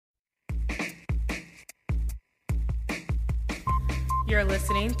You're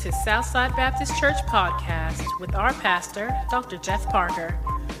listening to Southside Baptist Church Podcast with our pastor, Dr. Jeff Parker.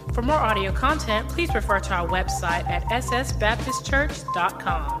 For more audio content, please refer to our website at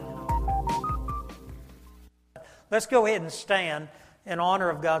ssbaptistchurch.com. Let's go ahead and stand in honor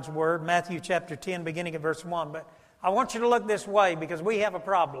of God's Word, Matthew chapter 10, beginning at verse 1. But I want you to look this way because we have a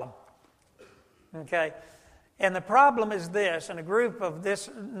problem. Okay? And the problem is this: in a group of this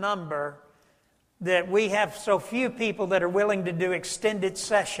number, that we have so few people that are willing to do extended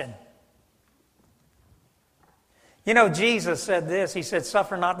session. You know, Jesus said this. He said,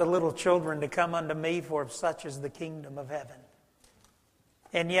 "Suffer not the little children to come unto me, for of such is the kingdom of heaven."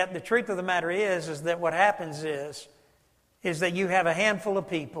 And yet the truth of the matter is that what happens is that you have a handful of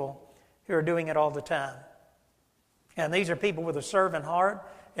people who are doing it all the time. And these are people with a servant heart,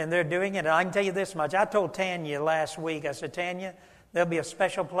 and they're doing it. And I can tell you this much. I told Tanya last week, I said, "Tanya, there'll be a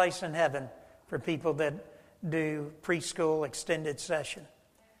special place in heaven for people that do preschool extended session."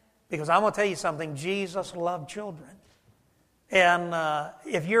 Because I'm going to tell you something, Jesus loved children. And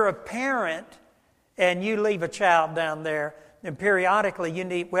if you're a parent and you leave a child down there, then periodically you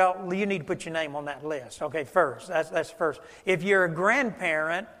need to put your name on that list. Okay, first. That's first. If you're a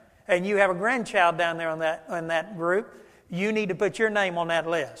grandparent and you have a grandchild down there on that group, you need to put your name on that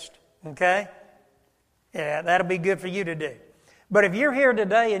list. Okay? Yeah, that'll be good for you to do. But if you're here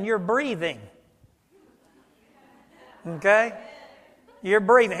today and you're breathing, okay? You're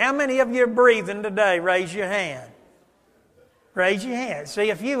breathing. How many of you are breathing today? Raise your hand. Raise your hand.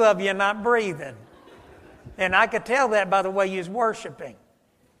 See, a few of you are not breathing. And I could tell that by the way you was worshiping.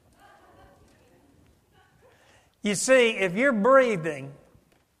 You see, if you're breathing,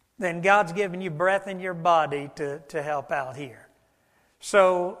 then God's given you breath in your body to help out here.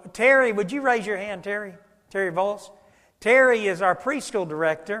 So, Terry, would you raise your hand, Terry? Terry Vols? Terry is our preschool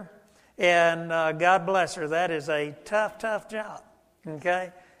director, and God bless her. That is a tough job,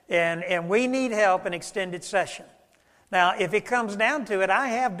 okay? And we need help in extended session. Now, if it comes down to it, I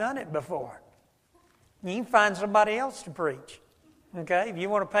have done it before. You can find somebody else to preach, okay? If you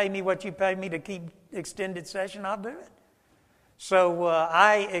want to pay me what you pay me to keep extended session, I'll do it. So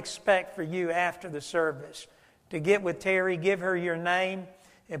I expect for you after the service to get with Terry, give her your name,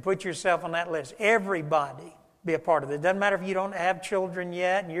 and put yourself on that list. Everybody be a part of it. It doesn't matter if you don't have children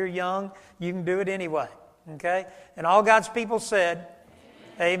yet and you're young, you can do it anyway. Okay? And all God's people said,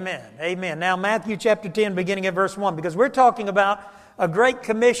 Amen. Amen. Now Matthew chapter 10, beginning at verse 1, because we're talking about a Great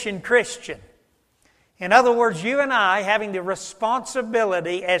Commission Christian. In other words, you and I having the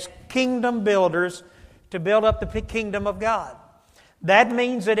responsibility as kingdom builders to build up the kingdom of God. That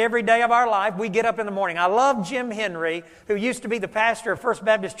means that every day of our life, we get up in the morning. I love Jim Henry, who used to be the pastor of First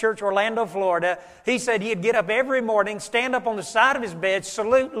Baptist Church, Orlando, Florida. He said he'd get up every morning, stand up on the side of his bed,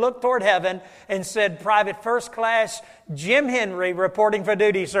 salute, look toward heaven, and said, "Private First Class Jim Henry reporting for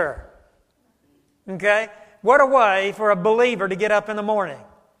duty, sir." Okay? What a way for a believer to get up in the morning.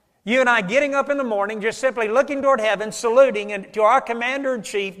 You and I getting up in the morning, just simply looking toward heaven, saluting to our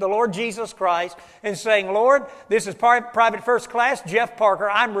Commander-in-Chief, the Lord Jesus Christ, and saying, "Lord, this is Private First Class Jeff Parker.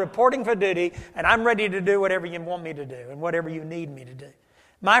 I'm reporting for duty, and I'm ready to do whatever you want me to do and whatever you need me to do."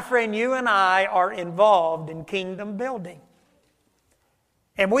 My friend, you and I are involved in kingdom building.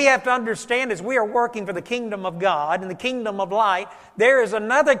 And we have to understand, as we are working for the kingdom of God and the kingdom of light, there is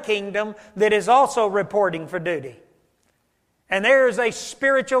another kingdom that is also reporting for duty. And there is a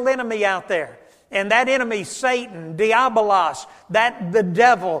spiritual enemy out there. And that enemy, Satan, Diabolos, the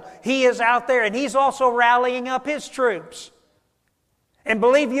devil, he is out there. And he's also rallying up his troops. And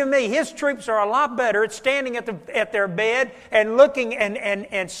believe you me, his troops are a lot better at standing at their bed and looking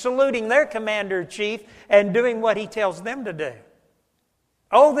and saluting their commander-in-chief and doing what he tells them to do.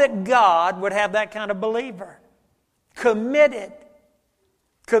 Oh, that God would have that kind of believer. Committed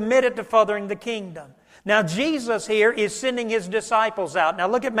to furthering the kingdom. Now, Jesus here is sending His disciples out. Now,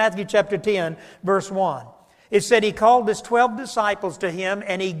 look at Matthew chapter 10, verse 1. It said He called His 12 disciples to Him,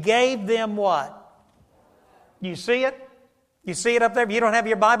 and He gave them what? You see it? You see it up there? If you don't have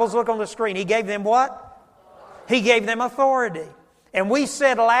your Bibles, look on the screen. He gave them what? He gave them authority. And we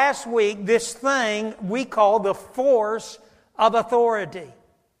said last week, this thing we call the force of authority.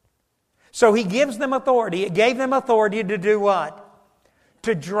 So He gives them authority. It gave them authority to do what?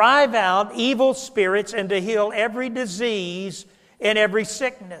 To drive out evil spirits and to heal every disease and every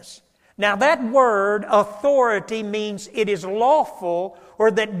sickness. Now that word, authority, means it is lawful, or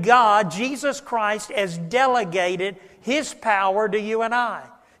that God, Jesus Christ, has delegated His power to you and I.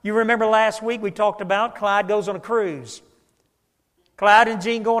 You remember last week we talked about Clyde goes on a cruise. Clyde and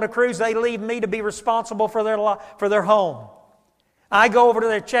Jean go on a cruise. They leave me to be responsible for their home. I go over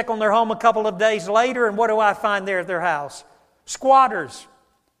to check on their home a couple of days later, and what do I find there at their house? Squatters.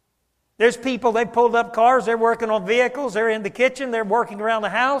 There's people, they've pulled up cars, they're working on vehicles, they're in the kitchen, they're working around the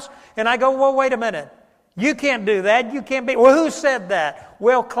house, and I go, well, wait a minute. You can't do that. You can't be... Well, who said that?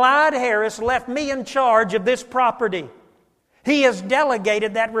 Well, Clyde Harris left me in charge of this property. He has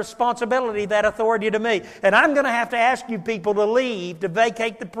delegated that responsibility, that authority to me. And I'm going to have to ask you people to leave, to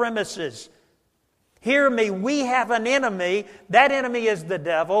vacate the premises. Hear me, we have an enemy. That enemy is the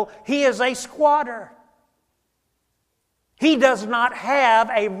devil. He is a squatter. He does not have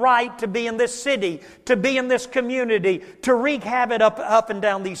a right to be in this city, to be in this community, to wreak havoc up and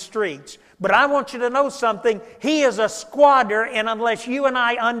down these streets. But I want you to know something. He is a squatter, and unless you and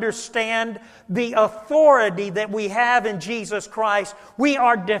I understand the authority that we have in Jesus Christ, we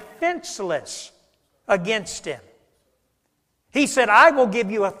are defenseless against Him. He said, I will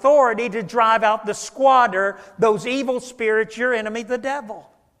give you authority to drive out the squatter, those evil spirits, your enemy, the devil.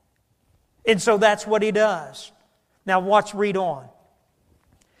 And so that's what He does. Now read on.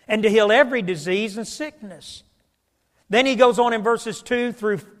 And to heal every disease and sickness. Then He goes on in verses 2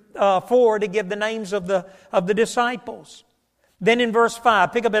 through 4 to give the names of the disciples. Then in verse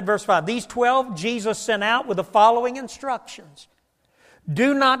 5, pick up at verse 5. These 12 Jesus sent out with the following instructions.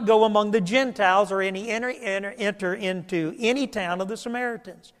 Do not go among the Gentiles or enter into any town of the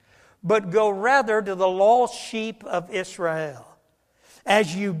Samaritans, but go rather to the lost sheep of Israel.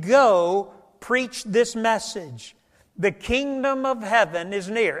 As you go, preach this message. The kingdom of heaven is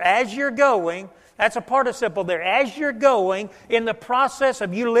near. As you're going, that's a participle there. As you're going, in the process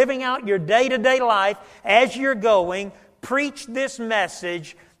of you living out your day-to-day life, as you're going, preach this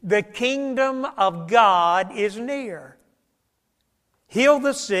message. The kingdom of God is near. Heal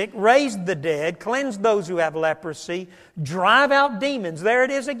the sick, raise the dead, cleanse those who have leprosy, drive out demons. There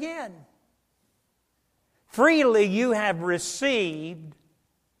it is again. Freely you have received,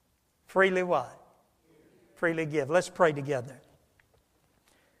 freely what? Freely give. Let's pray together.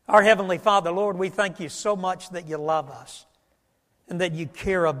 Our Heavenly Father, Lord, we thank You so much that You love us and that You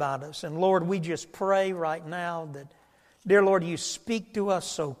care about us. And Lord, we just pray right now that, dear Lord, You speak to us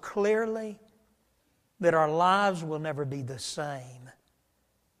so clearly that our lives will never be the same.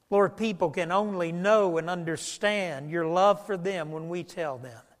 Lord, people can only know and understand Your love for them when we tell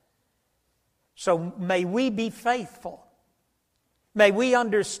them. So may we be faithful. May we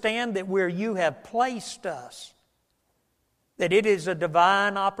understand that where You have placed us, that it is a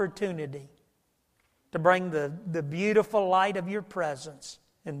divine opportunity to bring the beautiful light of Your presence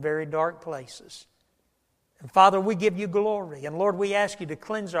in very dark places. And Father, we give You glory. And Lord, we ask You to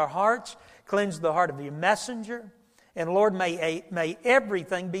cleanse our hearts, cleanse the heart of Your messenger. And Lord, may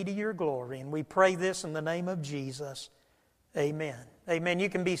everything be to Your glory. And we pray this in the name of Jesus. Amen. Amen. You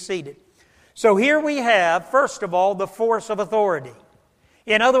can be seated. So here we have, first of all, the force of authority.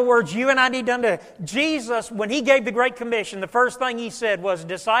 In other words, you and I need to understand, Jesus, when He gave the Great Commission, the first thing He said was,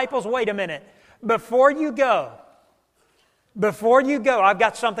 disciples, wait a minute. Before you go, I've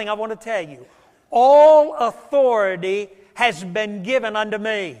got something I want to tell you. All authority has been given unto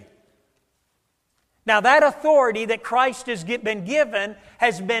me. Now that authority that Christ has been given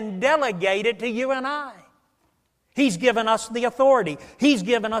has been delegated to you and I. He's given us the authority. He's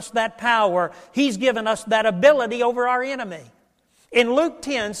given us that power. He's given us that ability over our enemy. In Luke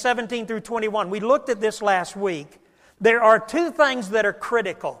 10, 17 through 21, we looked at this last week. There are two things that are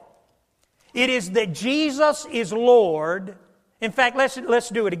critical. It is that Jesus is Lord. In fact, let's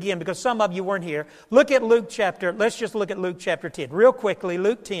do it again because some of you weren't here. Let's just look at Luke chapter 10. Real quickly,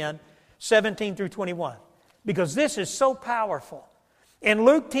 Luke 10, 17 through 21. Because this is so powerful. In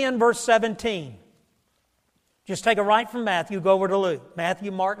Luke 10, verse 17, just take a right from Matthew, go over to Luke.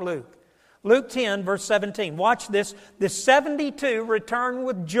 Matthew, Mark, Luke. Luke 10, verse 17. Watch this. The 72 returned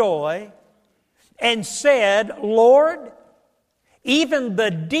with joy and said, Lord, even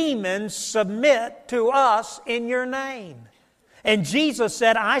the demons submit to us in Your name. And Jesus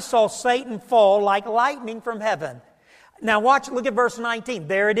said, I saw Satan fall like lightning from heaven. Now look at verse 19.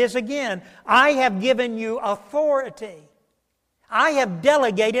 There it is again. I have given you authority. I have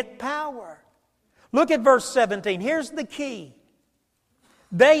delegated power. Look at verse 17. Here's the key.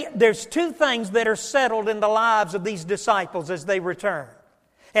 There's two things that are settled in the lives of these disciples as they return.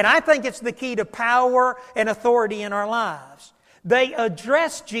 And I think it's the key to power and authority in our lives. They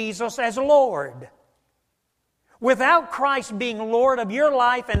address Jesus as Lord. Without Christ being Lord of your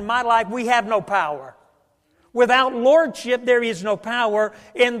life and my life, we have no power. Without Lordship, there is no power.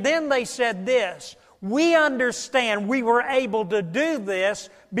 And then they said this, we understand we were able to do this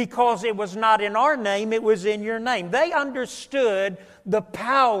because it was not in our name, it was in Your name. They understood the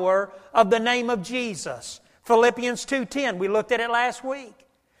power of the name of Jesus. Philippians 2:10, we looked at it last week.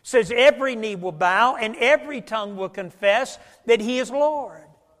 says every knee will bow and every tongue will confess that He is Lord.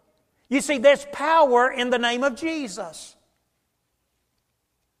 You see, there's power in the name of Jesus.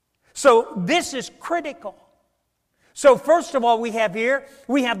 So this is critical. So first of all, we have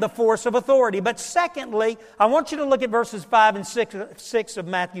the force of authority. But secondly, I want you to look at verses 5 and 6 of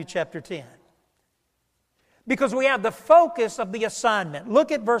Matthew chapter 10. Because we have the focus of the assignment.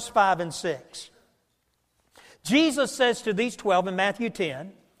 Look at verse 5 and 6. Jesus says to these 12 in Matthew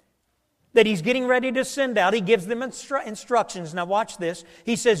 10 that He's getting ready to send out. He gives them instructions. Now watch this.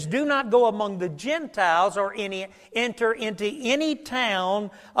 He says, do not go among the Gentiles or enter into any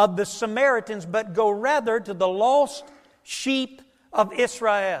town of the Samaritans, but go rather to the lost sheep of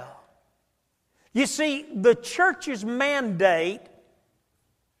Israel. You see, the church's mandate,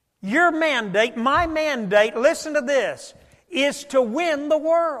 your mandate, my mandate, listen to this, is to win the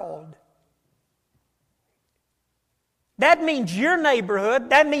world. That means your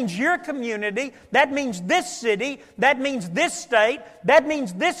neighborhood, that means your community, that means this city, that means this state, that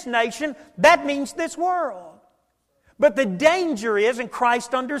means this nation, that means this world. But the danger is, and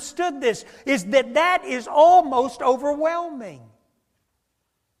Christ understood this, is that is almost overwhelming.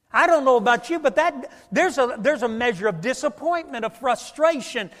 I don't know about you, but there's a measure of disappointment, of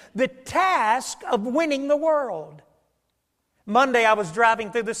frustration, the task of winning the world. Monday I was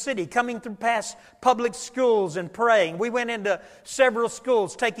driving through the city, coming through past public schools and praying. We went into several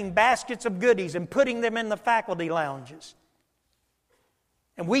schools, taking baskets of goodies and putting them in the faculty lounges.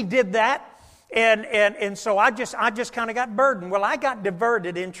 And we did that, and so I just kind of got burdened. Well, I got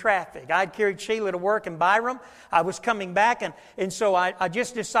diverted in traffic. I'd carried Sheila to work in Byram. I was coming back, and so I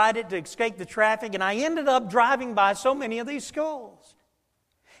just decided to escape the traffic, and I ended up driving by so many of these schools.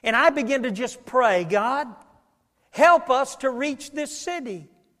 And I began to just pray, God, help us to reach this city.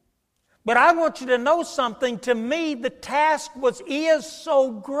 But I want you to know something. To me, the task is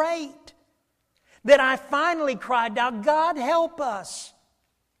so great that I finally cried out, God, help us.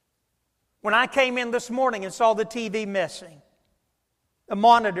 When I came in this morning and saw the TV missing, the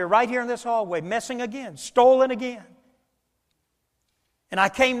monitor right here in this hallway missing again, stolen again. And I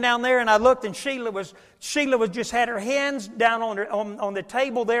came down there and I looked, and Sheila was just had her hands down on the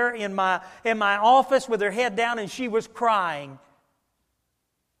table there in my office with her head down, and she was crying.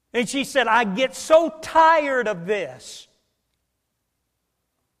 And she said, I get so tired of this.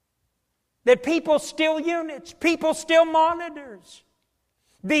 That people steal units, people steal monitors.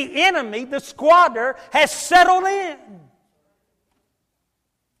 The enemy, the squatter, has settled in.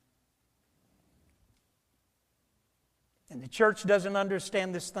 And the church doesn't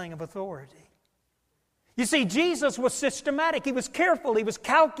understand this thing of authority. You see, Jesus was systematic. He was careful. He was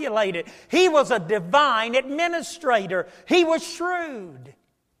calculated. He was a divine administrator. He was shrewd.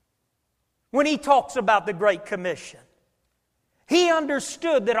 When He talks about the Great Commission, He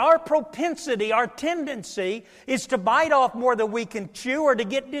understood that our propensity, our tendency, is to bite off more than we can chew or to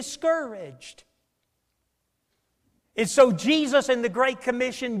get discouraged. And so Jesus in the Great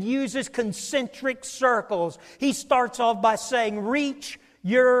Commission uses concentric circles. He starts off by saying, reach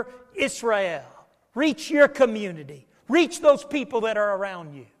your Israel. Reach your community. Reach those people that are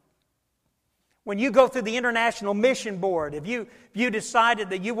around you. When you go through the International Mission Board, if you decided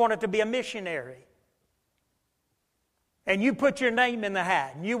that you wanted to be a missionary, and you put your name in the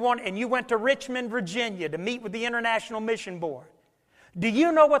hat, and you went to Richmond, Virginia to meet with the International Mission Board, do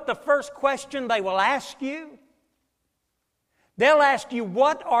you know what the first question they will ask you? They'll ask you,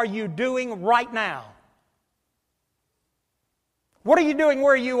 what are you doing right now? What are you doing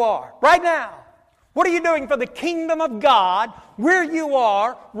where you are right now? What are you doing for the kingdom of God where you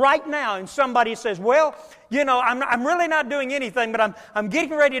are right now? And somebody says, well, I'm really not doing anything, but I'm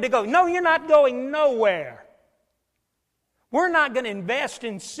getting ready to go. No, you're not going nowhere. We're not going to invest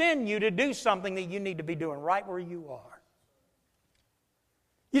and send you to do something that you need to be doing right where you are.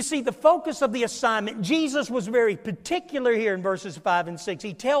 You see, the focus of the assignment, Jesus was very particular here in verses 5 and 6.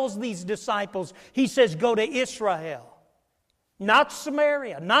 He tells these disciples, He says, go to Israel. Not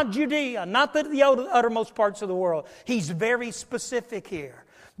Samaria, not Judea, not the uttermost parts of the world. He's very specific here.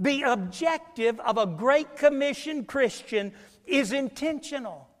 The objective of a Great Commission Christian is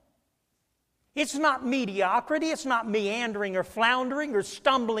intentional. It's not mediocrity. It's not meandering or floundering or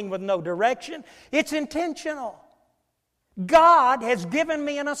stumbling with no direction. It's intentional. God has given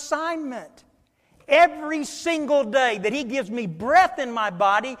me an assignment. Every single day that He gives me breath in my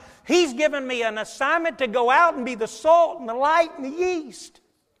body, He's given me an assignment to go out and be the salt and the light and the yeast.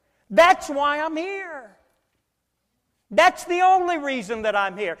 That's why I'm here. That's the only reason that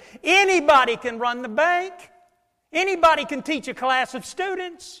I'm here. Anybody can run the bank. Anybody can teach a class of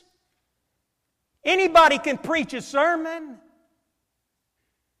students. Anybody can preach a sermon.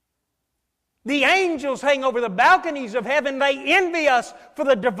 The angels hang over the balconies of heaven. They envy us for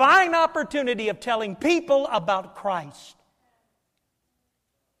the divine opportunity of telling people about Christ.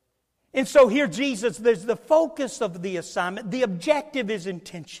 And so here Jesus, there's the focus of the assignment. The objective is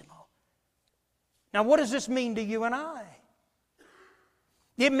intentional. Now what does this mean to you and I?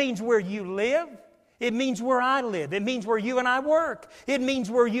 It means where you live. It means where I live. It means where you and I work. It means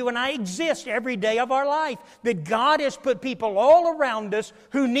where you and I exist every day of our life. That God has put people all around us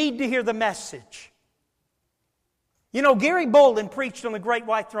who need to hear the message. You know, Gary Bolden preached on the Great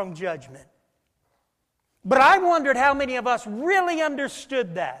White Throne Judgment. But I wondered how many of us really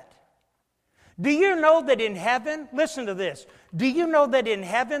understood that. Do you know that in heaven, listen to this, do you know that in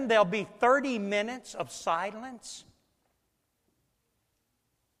heaven there'll be 30 minutes of silence?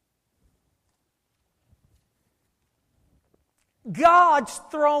 God's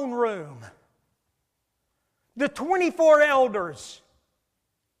throne room, the 24 elders,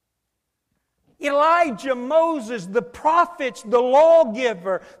 Elijah, Moses, the prophets, the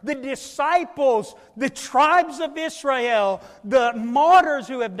lawgiver, the disciples, the tribes of Israel, the martyrs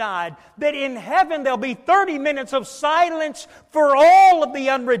who have died, that in heaven there'll be 30 minutes of silence for all of the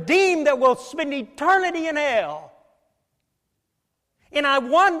unredeemed that will spend eternity in hell. And I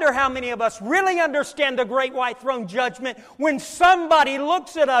wonder how many of us really understand the Great White Throne Judgment when somebody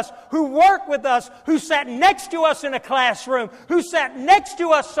looks at us, who worked with us, who sat next to us in a classroom, who sat next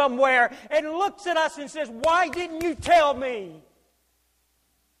to us somewhere, and looks at us and says, "Why didn't you tell me?"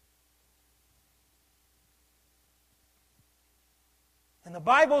 And the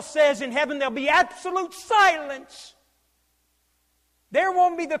Bible says in heaven there'll be absolute silence. There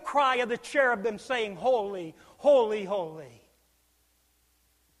won't be the cry of the cherubim saying, "Holy, holy, holy."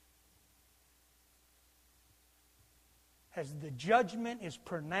 As the judgment is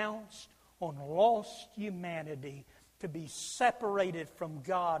pronounced on lost humanity to be separated from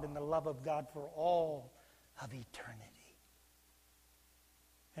God and the love of God for all of eternity.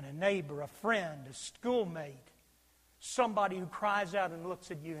 And a neighbor, a friend, a schoolmate, somebody who cries out and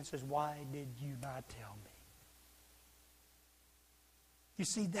looks at you and says, "Why did you not tell me?" You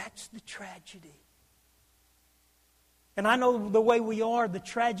see, that's the tragedy. And I know the way we are, the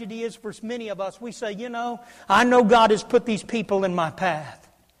tragedy is for many of us, we say, I know God has put these people in my path.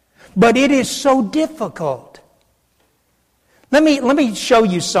 But it is so difficult. Let me show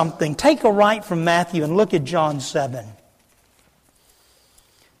you something. Take a right from Matthew and look at John 7.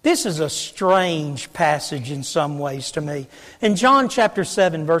 This is a strange passage in some ways to me. In John chapter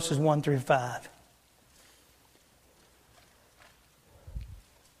 7, verses 1 through 5.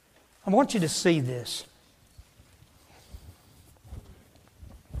 I want you to see this.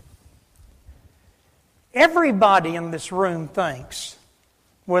 Everybody in this room thinks,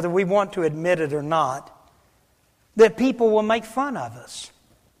 whether we want to admit it or not, that people will make fun of us.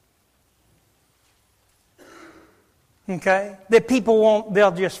 Okay? That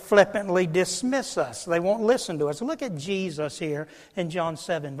they'll just flippantly dismiss us. They won't listen to us. Look at Jesus here in John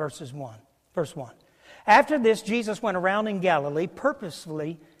 7, verse 1. After this, Jesus went around in Galilee,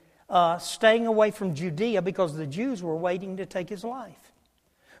 purposefully staying away from Judea because the Jews were waiting to take His life.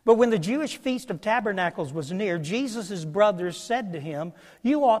 But when the Jewish Feast of Tabernacles was near, Jesus' brothers said to Him,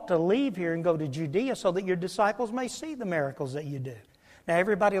 "You ought to leave here and go to Judea so that your disciples may see the miracles that you do." Now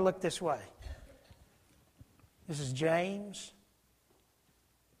everybody look this way. This is James.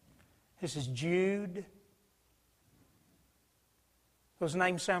 This is Jude. Those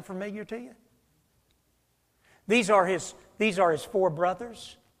names sound familiar to you? These are his 4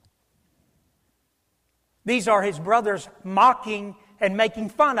 brothers. These are His brothers mocking and making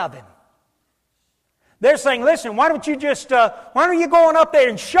fun of Him. They're saying, "Listen, why don't you go on up there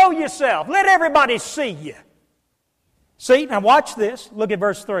and show yourself? Let everybody see you." See, now watch this. Look at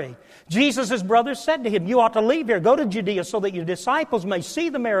verse 3. Jesus' brothers said to Him, "You ought to leave here, go to Judea so that your disciples may see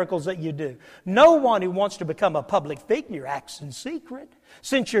the miracles that you do. No one who wants to become a public figure acts in secret.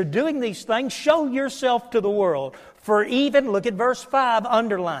 Since you're doing these things, show yourself to the world. For even," look at verse 5,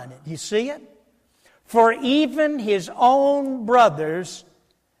 underline it. You see it? "For even His own brothers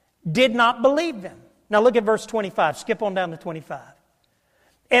did not believe Him." Now look at verse 25. Skip on down to 25.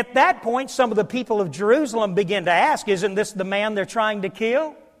 At that point, some of the people of Jerusalem began to ask, "Isn't this the man they're trying to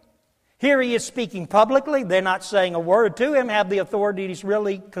kill? Here He is speaking publicly. They're not saying a word to Him. Have the authorities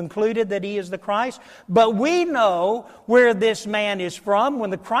really concluded that He is the Christ? But we know where this man is from.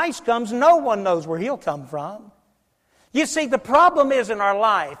 When the Christ comes, no one knows where He'll come from." You see, the problem is in our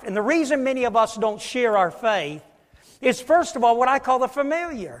life, and the reason many of us don't share our faith is, first of all, what I call the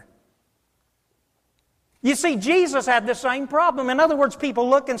familiar. You see, Jesus had the same problem. In other words, people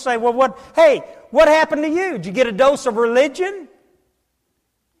look and say, "Well, what happened to you? Did you get a dose of religion?"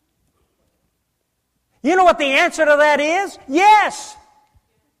 You know what the answer to that is? Yes.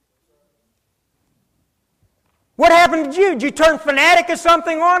 What happened to you? Did you turn fanatic or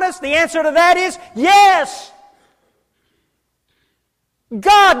something on us? The answer to that is yes.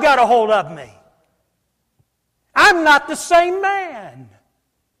 God got a hold of me. I'm not the same man.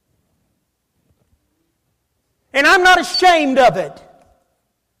 And I'm not ashamed of it.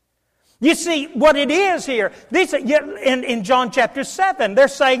 You see, what it is here, in John chapter 7, they're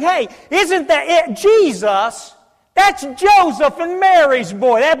saying, hey, isn't that it? Jesus, that's Joseph and Mary's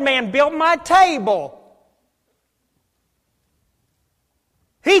boy. That man built my table.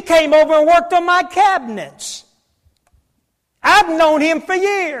 He came over and worked on my cabinets. I've known him for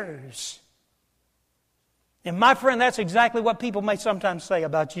years. And my friend, that's exactly what people may sometimes say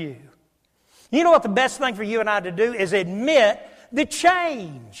about you. You know what the best thing for you and I to do is admit the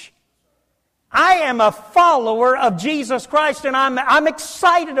change. I am a follower of Jesus Christ, and I'm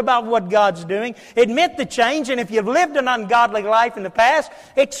excited about what God's doing. Admit the change, and if you've lived an ungodly life in the past,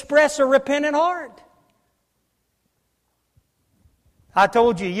 express a repentant heart. I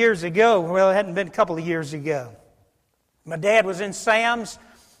told you years ago, well, it hadn't been a couple of years ago. My dad was in Sam's.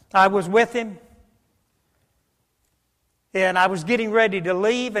 I was with him. And I was getting ready to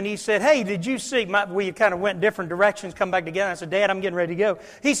leave, and he said, hey, did you see, we kind of went different directions, come back together. I said, Dad, I'm getting ready to go.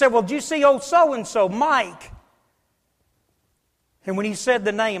 He said, well, did you see old so-and-so, Mike? And when he said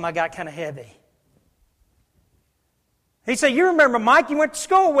the name, I got kind of heavy. He said, you remember Mike? You went to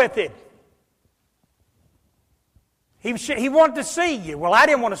school with him. He wanted to see you. Well, I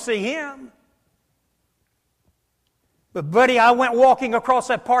didn't want to see him. But, buddy, I went walking across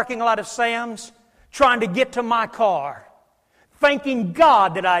that parking lot of Sam's, trying to get to my car, thanking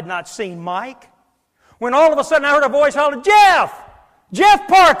God that I had not seen Mike, when all of a sudden I heard a voice holler, Jeff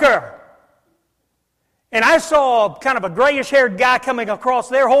Parker. And I saw kind of a grayish-haired guy coming across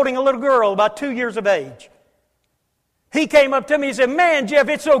there holding a little girl about 2 years of age. He came up to me and said, man, Jeff,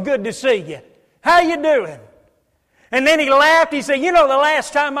 it's so good to see you. How you doing? And then he laughed. He said, you know, the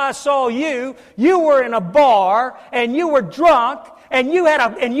last time I saw you, you were in a bar and you were drunk and you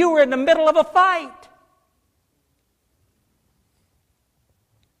were in the middle of a fight.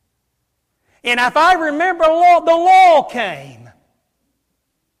 And if I remember, the law came.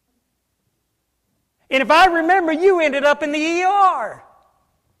 And if I remember, you ended up in the ER.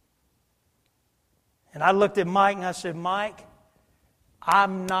 And I looked at Mike and I said, Mike,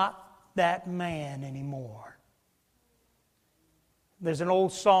 I'm not that man anymore. There's an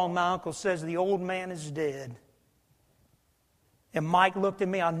old song my uncle says, the old man is dead. And Mike looked at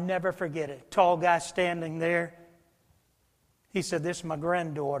me, I'll never forget it. Tall guy standing there. He said, this is my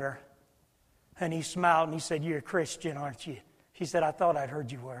granddaughter. And he smiled and he said, you're a Christian, aren't you? He said, I thought I'd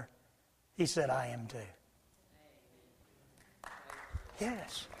heard you were. He said, I am too.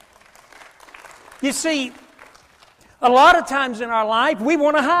 Yes. You see, a lot of times in our life, we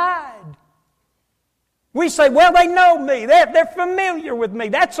want to hide. We say, well, they know me. They're familiar with me.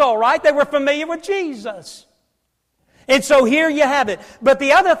 That's all right. They were familiar with Jesus. And so here you have it. But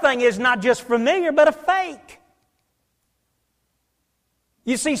the other thing is not just familiar, but a fake.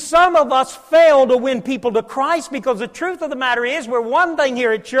 You see, some of us fail to win people to Christ because the truth of the matter is we're one thing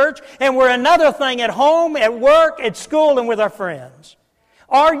here at church and we're another thing at home, at work, at school, and with our friends.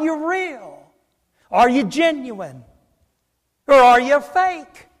 Are you real? Are you genuine? Or are you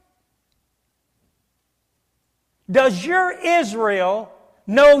fake? Does your Israel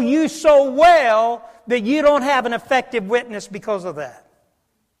know you so well that you don't have an effective witness because of that?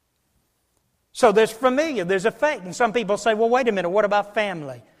 So there's familiar, there's a fake. And some people say, well, wait a minute, what about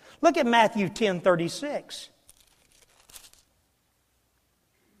family? Look at Matthew 10:36.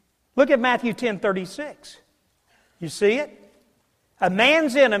 Look at Matthew 10:36. You see it? A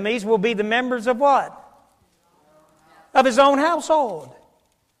man's enemies will be the members of what? Of his own household.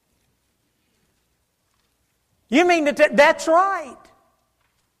 You mean that's right.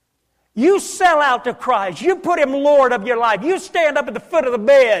 You sell out to Christ. You put Him Lord of your life. You stand up at the foot of the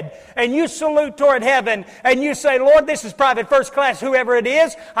bed and you salute toward heaven and you say, Lord, this is private first class, whoever it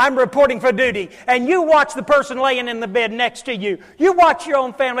is, I'm reporting for duty. And you watch the person laying in the bed next to you. You watch your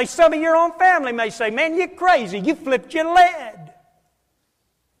own family. Some of your own family may say, man, you're crazy. You flipped your lid.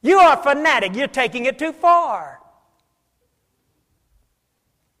 You are a fanatic. You're taking it too far.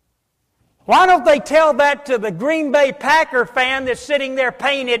 Why don't they tell that to the Green Bay Packer fan that's sitting there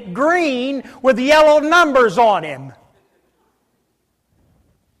painted green with yellow numbers on him?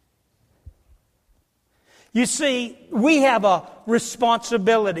 You see, we have a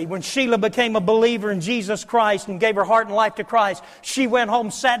responsibility. When Sheila became a believer in Jesus Christ and gave her heart and life to Christ, she went home,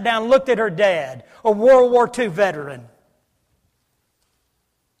 sat down, looked at her dad, a World War II veteran.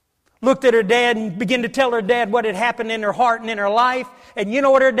 looked at her dad and began to tell her dad what had happened in her heart and in her life. And you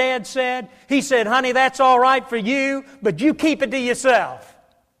know what her dad said? He said, "Honey, that's all right for you, but you keep it to yourself."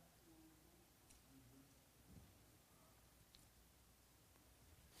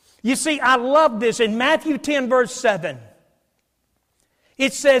 You see, I love this. In Matthew 10, verse 7,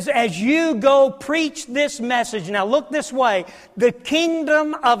 it says, "As you go preach this message." Now look this way. "The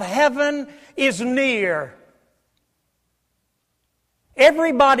kingdom of heaven is near."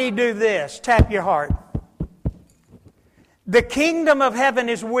 Everybody do this. Tap your heart. The kingdom of heaven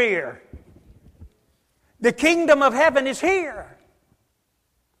is where? The kingdom of heaven is here.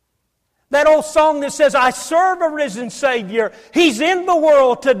 That old song that says, "I serve a risen Savior. He's in the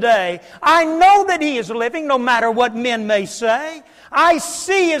world today. I know that He is living no matter what men may say. I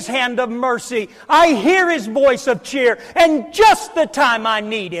see His hand of mercy. I hear His voice of cheer. And just the time I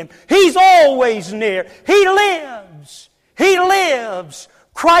need Him, He's always near. He lives. He lives.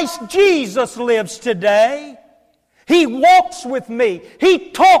 Christ Jesus lives today. He walks with me.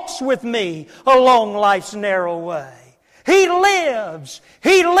 He talks with me along life's narrow way. He lives.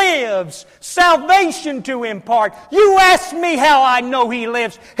 He lives. Salvation to impart. You ask me how I know He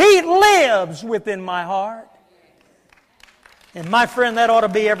lives. He lives within my heart. And my friend, that ought to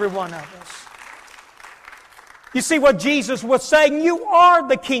be every one of us. You see what Jesus was saying? You are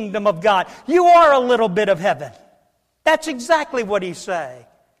the kingdom of God. You are a little bit of heaven. That's exactly what He's saying.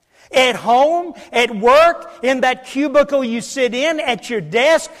 At home, at work, in that cubicle you sit in, at your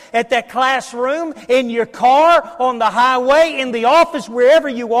desk, at that classroom, in your car, on the highway, in the office, wherever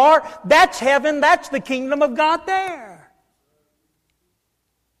you are, that's heaven, that's the kingdom of God there.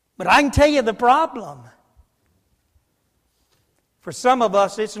 But I can tell you the problem. For some of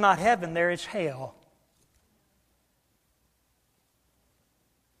us, it's not heaven there, it's hell.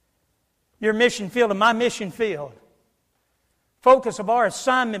 Your mission field and my mission field. Focus of our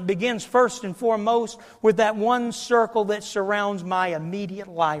assignment begins first and foremost with that one circle that surrounds my immediate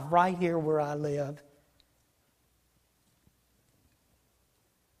life right here where I live.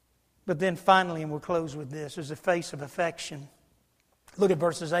 But then finally, and we'll close with this, is the face of affection. Look at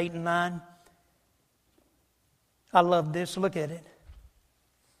verses 8 and 9. I love this. Look at it.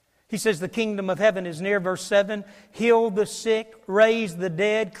 He says the kingdom of heaven is near. Verse 7, "Heal the sick, raise the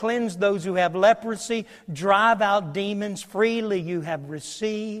dead, cleanse those who have leprosy, drive out demons. Freely you have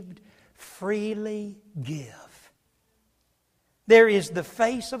received, freely give." There is the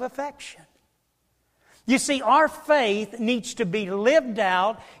face of affection. You see, our faith needs to be lived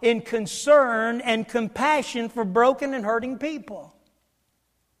out in concern and compassion for broken and hurting people.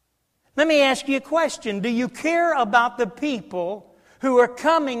 Let me ask you a question. Do you care about the people who are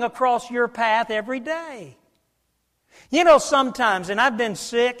coming across your path every day? You know, sometimes, and I've been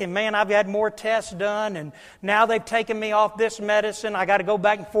sick, and man, I've had more tests done, and now they've taken me off this medicine. I got to go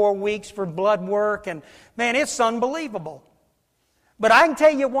back in 4 weeks for blood work, and man, it's unbelievable. But I can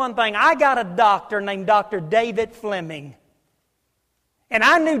tell you one thing. I got a doctor named Dr. David Fleming. And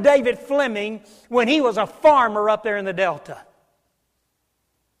I knew David Fleming when he was a farmer up there in the Delta.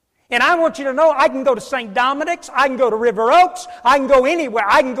 And I want you to know, I can go to St. Dominic's, I can go to River Oaks, I can go anywhere.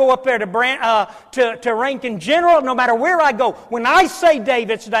 I can go up there to Rankin General, no matter where I go. When I say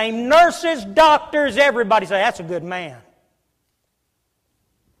David's name, nurses, doctors, everybody say, "That's a good man."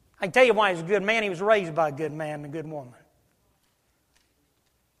 I can tell you why he's a good man. He was raised by a good man and a good woman.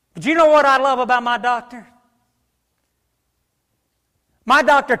 But you know what I love about my doctor? My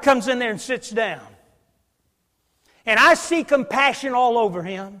doctor comes in there and sits down. And I see compassion all over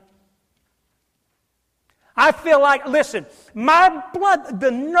him. I feel like, listen, the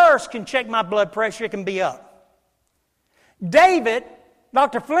nurse can check my blood pressure, it can be up. David,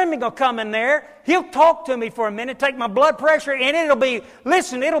 Dr. Fleming will come in there, he'll talk to me for a minute, take my blood pressure, and it'll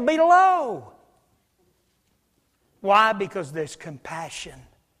be low. Why? Because there's compassion.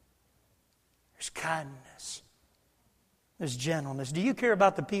 There's kindness. There's gentleness. Do you care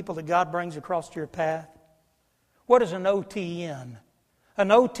about the people that God brings across your path? What is an OTM? An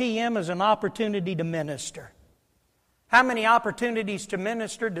OTM is an opportunity to minister. How many opportunities to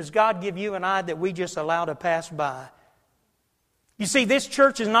minister does God give you and I that we just allow to pass by? You see, this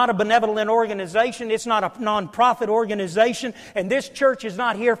church is not a benevolent organization. It's not a non-profit organization. And this church is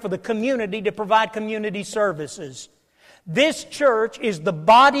not here for the community to provide community services. This church is the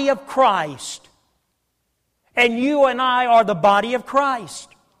body of Christ. And you and I are the body of Christ.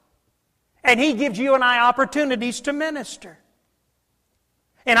 And He gives you and I opportunities to minister.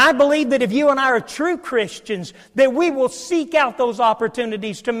 And I believe that if you and I are true Christians, that we will seek out those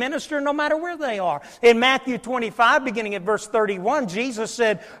opportunities to minister no matter where they are. In Matthew 25, beginning at verse 31, Jesus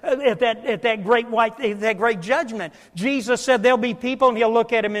said, at that great judgment, Jesus said there'll be people, and He'll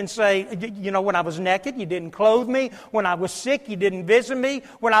look at them and say, when I was naked, you didn't clothe me. When I was sick, you didn't visit me.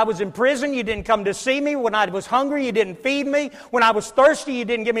 When I was in prison, you didn't come to see me. When I was hungry, you didn't feed me. When I was thirsty, you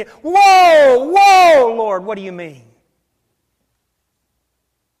didn't give me. Whoa, Lord, what do you mean?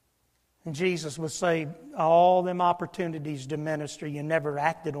 And Jesus would say, all them opportunities to minister, you never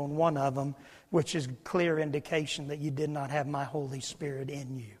acted on one of them, which is a clear indication that you did not have my Holy Spirit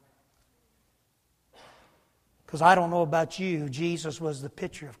in you. Because I don't know about you, Jesus was the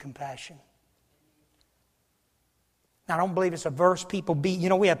picture of compassion. Now, I don't believe it's a verse people beat.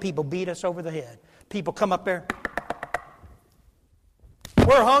 We have people beat us over the head. People come up there.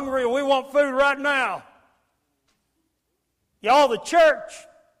 We're hungry and we want food right now. Y'all, the church,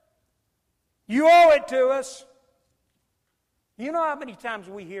 you owe it to us. You know how many times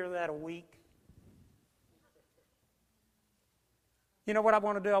we hear that a week? You know what I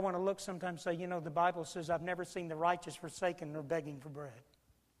want to do? I want to look sometimes and say, the Bible says, I've never seen the righteous forsaken nor begging for bread.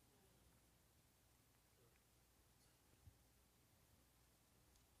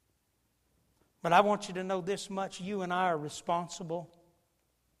 But I want you to know this much. You and I are responsible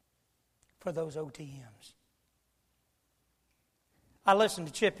for those OTMs. I listened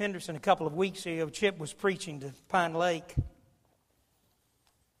to Chip Henderson a couple of weeks ago. Chip was preaching to Pine Lake.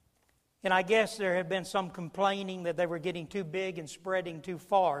 And I guess there had been some complaining that they were getting too big and spreading too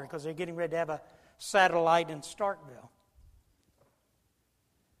far because they're getting ready to have a satellite in Starkville.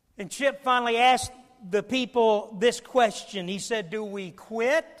 And Chip finally asked the people this question. He said, do we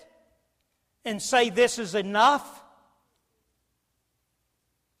quit and say this is enough?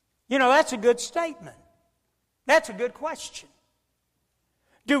 That's a good statement. That's a good question.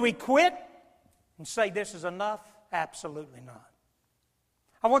 Do we quit and say this is enough? Absolutely not.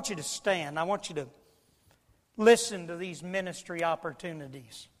 I want you to stand. I want you to listen to these ministry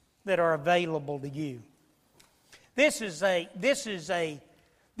opportunities that are available to you. This is a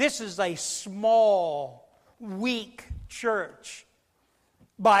small, weak church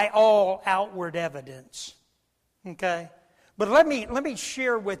by all outward evidence. Okay? But let me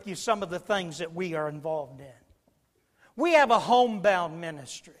share with you some of the things that we are involved in. We have a homebound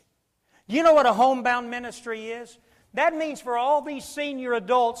ministry. You know what a homebound ministry is? That means for all these senior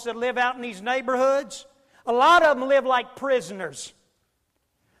adults that live out in these neighborhoods, a lot of them live like prisoners.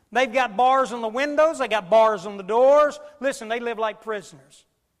 They've got bars on the windows, they got bars on the doors. Listen, they live like prisoners.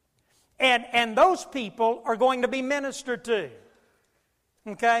 And those people are going to be ministered to.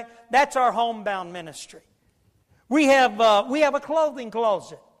 Okay? That's our homebound ministry. We have a clothing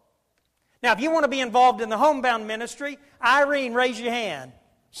closet. Now, if you want to be involved in the homebound ministry, Irene, raise your hand.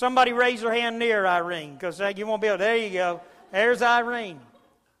 Somebody raise their hand near Irene, because you won't be able to. There you go. There's Irene.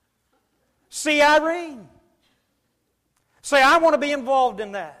 See Irene. Say, I want to be involved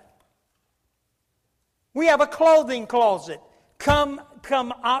in that. We have a clothing closet. Come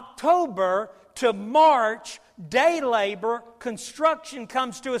October to March, day labor, construction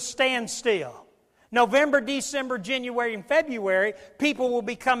comes to a standstill. November, December, January, and February, people will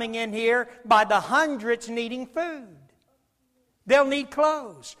be coming in here by the hundreds needing food. They'll need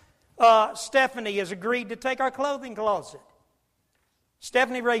clothes. Stephanie has agreed to take our clothing closet.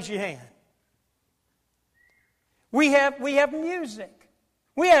 Stephanie, raise your hand. We have music.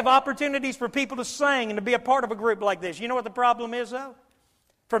 We have opportunities for people to sing and to be a part of a group like this. You know what the problem is, though?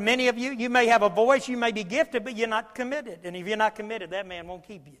 For many of you, you may have a voice, you may be gifted, but you're not committed. And if you're not committed, that man won't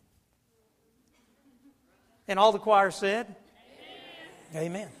keep you. And all the choir said, Amen.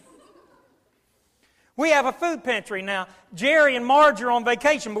 Amen. We have a food pantry now. Jerry and Marge are on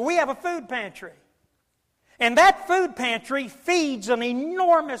vacation, but we have a food pantry. And that food pantry feeds an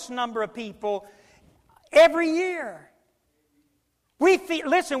enormous number of people every year. We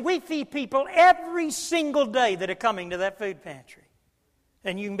feed people every single day that are coming to that food pantry.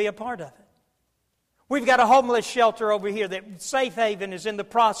 And you can be a part of it. We've got a homeless shelter over here that Safe Haven is in the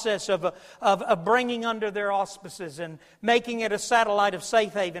process of bringing under their auspices and making it a satellite of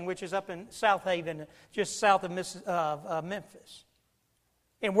Safe Haven, which is up in South Haven, just south of Memphis.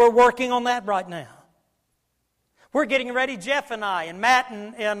 And we're working on that right now. We're getting ready, Jeff and I, and Matt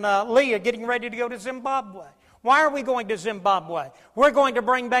and Lee are getting ready to go to Zimbabwe. Why are we going to Zimbabwe? We're going to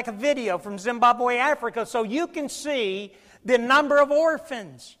bring back a video from Zimbabwe, Africa, so you can see the number of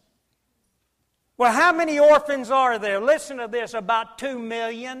orphans. Well, how many orphans are there? Listen to this, about 2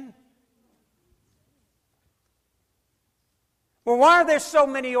 million. Well, why are there so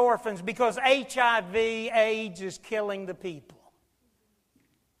many orphans? Because HIV, AIDS is killing the people.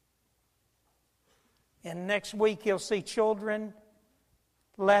 And next week you'll see children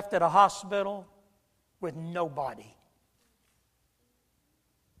left at a hospital with nobody.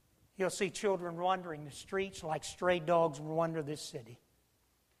 You'll see children wandering the streets like stray dogs wander this city.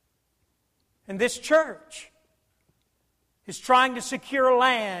 And this church is trying to secure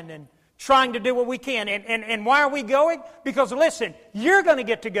land and trying to do what we can. And why are we going? Because listen, you're going to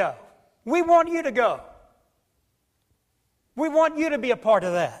get to go. We want you to go. We want you to be a part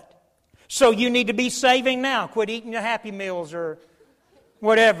of that. So you need to be saving now. Quit eating your Happy Meals or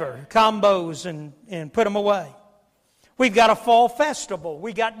whatever, combos, and put them away. We've got a fall festival.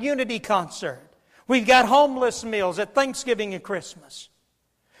 We've got Unity concert. We've got homeless meals at Thanksgiving and Christmas.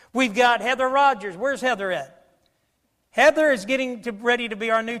 We've got Heather Rogers. Where's Heather at? Heather is getting ready to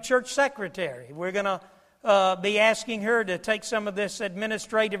be our new church secretary. We're going to be asking her to take some of this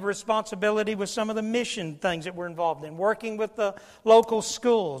administrative responsibility with some of the mission things that we're involved in, working with the local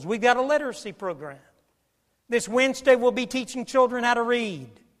schools. We've got a literacy program. This Wednesday we'll be teaching children how to read.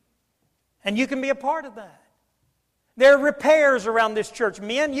 And you can be a part of that. There are repairs around this church.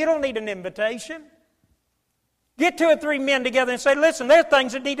 Men, you don't need an invitation. Get 2 or 3 men together and say, listen, there are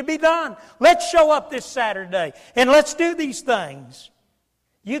things that need to be done. Let's show up this Saturday and let's do these things.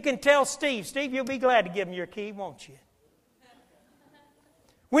 You can tell Steve. Steve, you'll be glad to give him your key, won't you?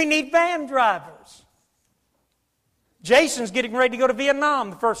 We need van drivers. Jason's getting ready to go to Vietnam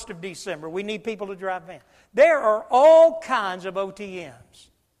the 1st of December. We need people to drive vans. There are all kinds of OTMs.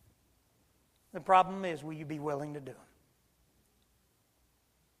 The problem is, will you be willing to do them?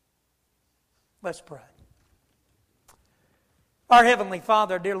 Let's pray. Our Heavenly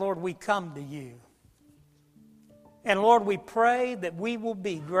Father, dear Lord, we come to you. And Lord, we pray that we will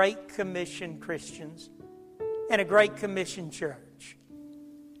be Great Commission Christians and a Great Commission church.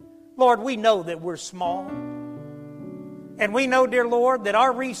 Lord, we know that we're small. And we know, dear Lord, that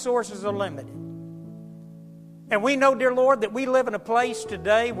our resources are limited. And we know, dear Lord, that we live in a place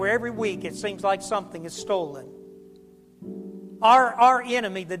today where every week it seems like something is stolen. Our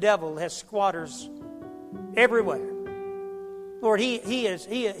enemy, the devil, has squatters everywhere. Lord, he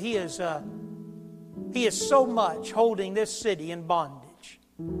is so much holding this city in bondage.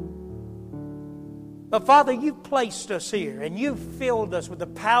 But Father, you've placed us here and you've filled us with the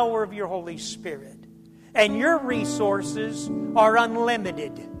power of your Holy Spirit. And your resources are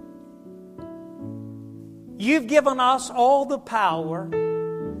unlimited. You've given us all the power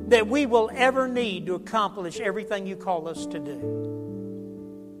that we will ever need to accomplish everything you call us to do.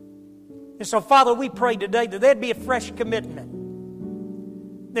 And so, Father, we pray today that there'd be a fresh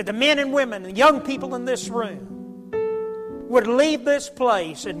commitment. That the men and women, the young people in this room would leave this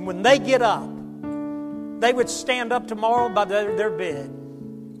place, and when they get up, they would stand up tomorrow by their bed.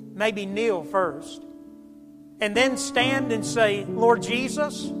 Maybe kneel first. And then stand and say, Lord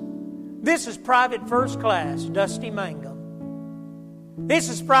Jesus, this is Private First Class, Dusty Mangum. This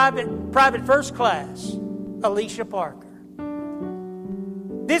is Private First Class, Alicia Parker.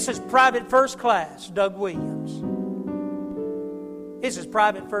 This is Private First Class, Doug Williams. This is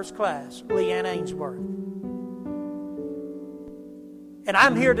Private First Class, Leanne Ainsworth. And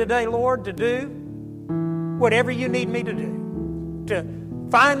I'm here today, Lord, to do whatever you need me to do. To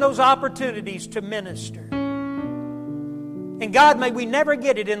find those opportunities to minister. And God, may we never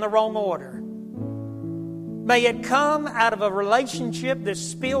get it in the wrong order. May it come out of a relationship that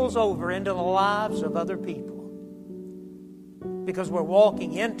spills over into the lives of other people. Because we're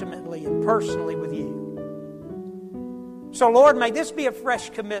walking intimately and personally with you. So, Lord, may this be a fresh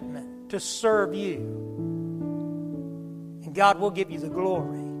commitment to serve you. And God will give you the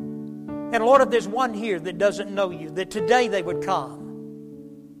glory. And Lord, if there's one here that doesn't know you, that today they would come.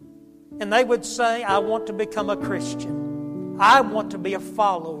 And they would say, I want to become a Christian. I want to be a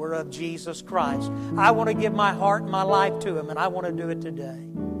follower of Jesus Christ. I want to give my heart and my life to Him, and I want to do it today.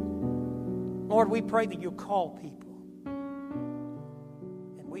 Lord, we pray that you'll call people.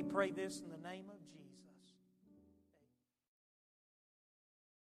 And we pray this in the name of